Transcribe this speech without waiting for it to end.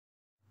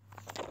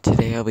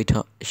Today I'll be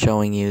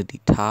showing you the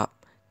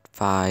top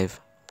 5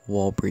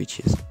 wall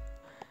breaches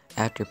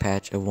after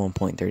patch of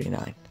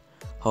 1.39.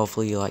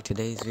 Hopefully you like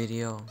today's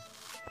video,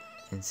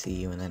 and see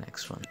you in the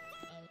next one.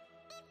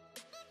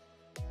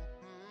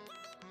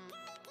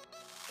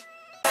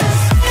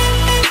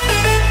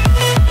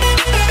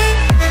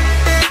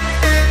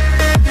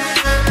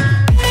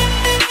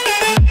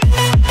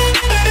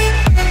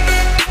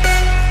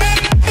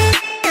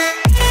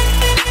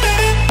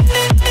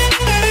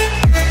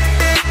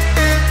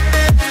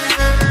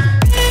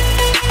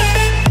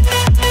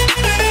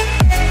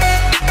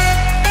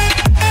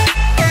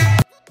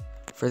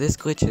 For this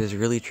glitch, it is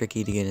really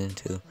tricky to get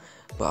into,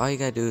 but all you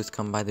gotta do is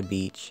come by the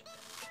beach.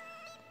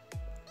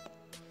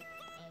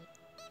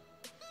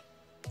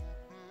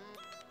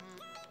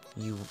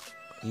 You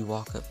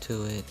walk up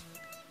to it.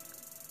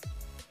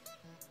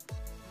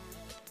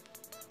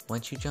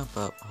 Once you jump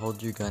up,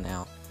 hold your gun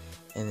out,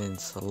 and then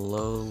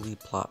slowly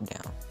plop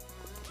down.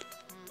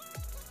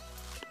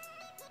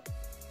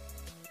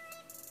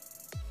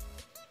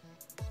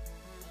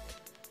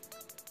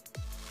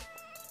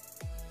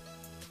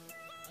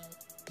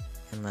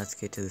 And let's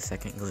get to the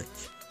second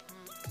glitch.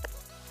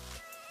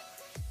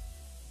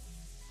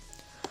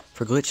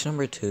 For glitch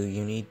number 2,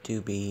 you need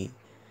to be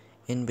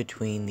in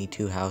between the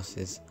two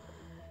houses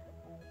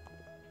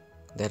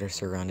that are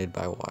surrounded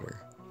by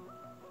water.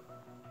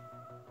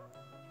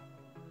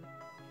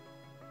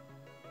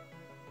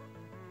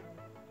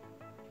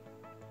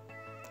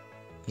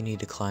 You need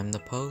to climb the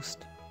post.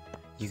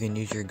 You can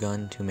use your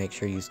gun to make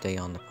sure you stay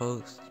on the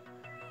post.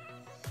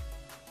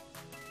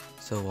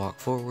 So walk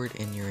forward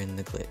and you're in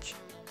the glitch.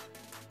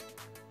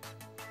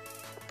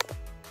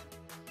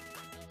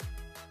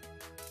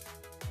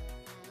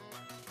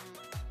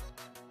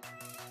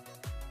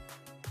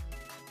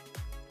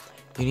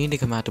 You need to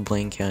come out to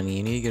Blaine County.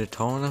 You need to get a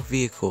tall enough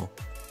vehicle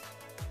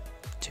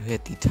to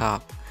hit the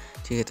top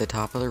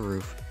of the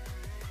roof.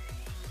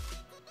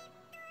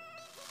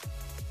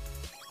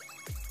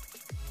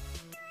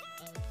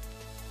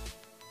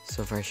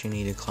 So first you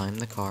need to climb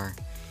the car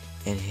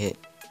and hit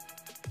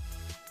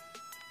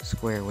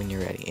square when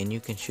you're ready, and you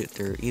can shoot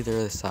through either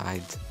of the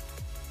sides.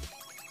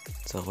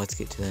 So let's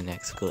get to the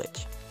next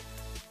glitch.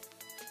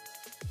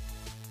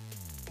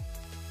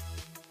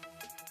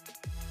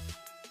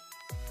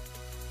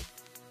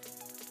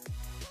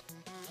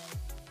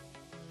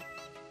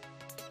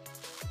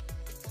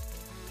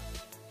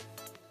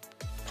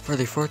 For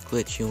the fourth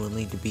glitch, you will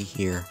need to be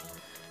here.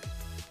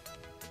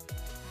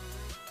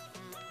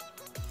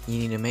 You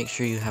need to make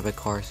sure you have a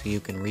car so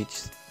you can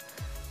reach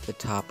the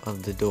top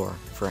of the door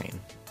frame.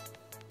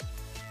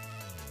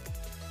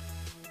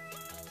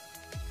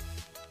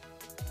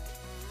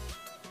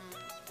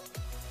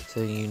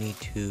 So you need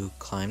to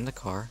climb the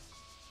car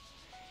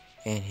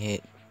and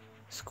hit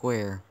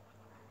square,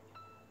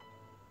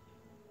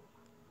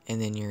 and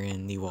then you're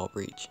in the wall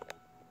breach.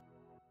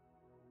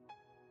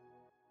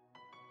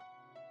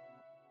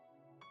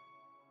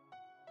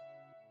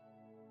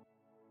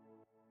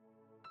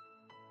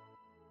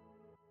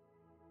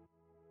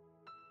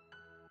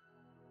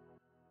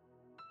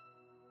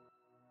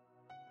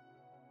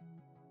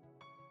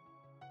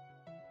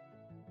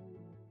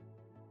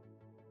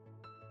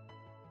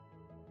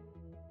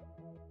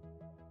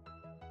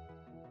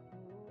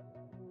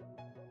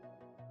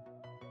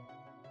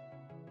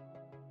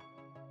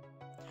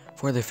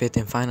 For the fifth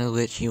and final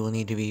glitch, you will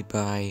need to be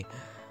by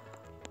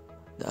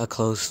a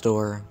closed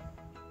store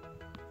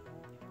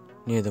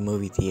near the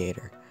movie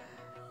theater.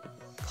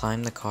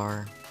 Climb the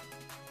car,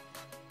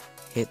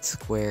 hit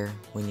square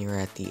when you're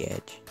at the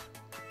edge,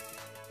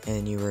 and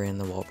then you are in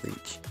the wall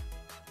breach.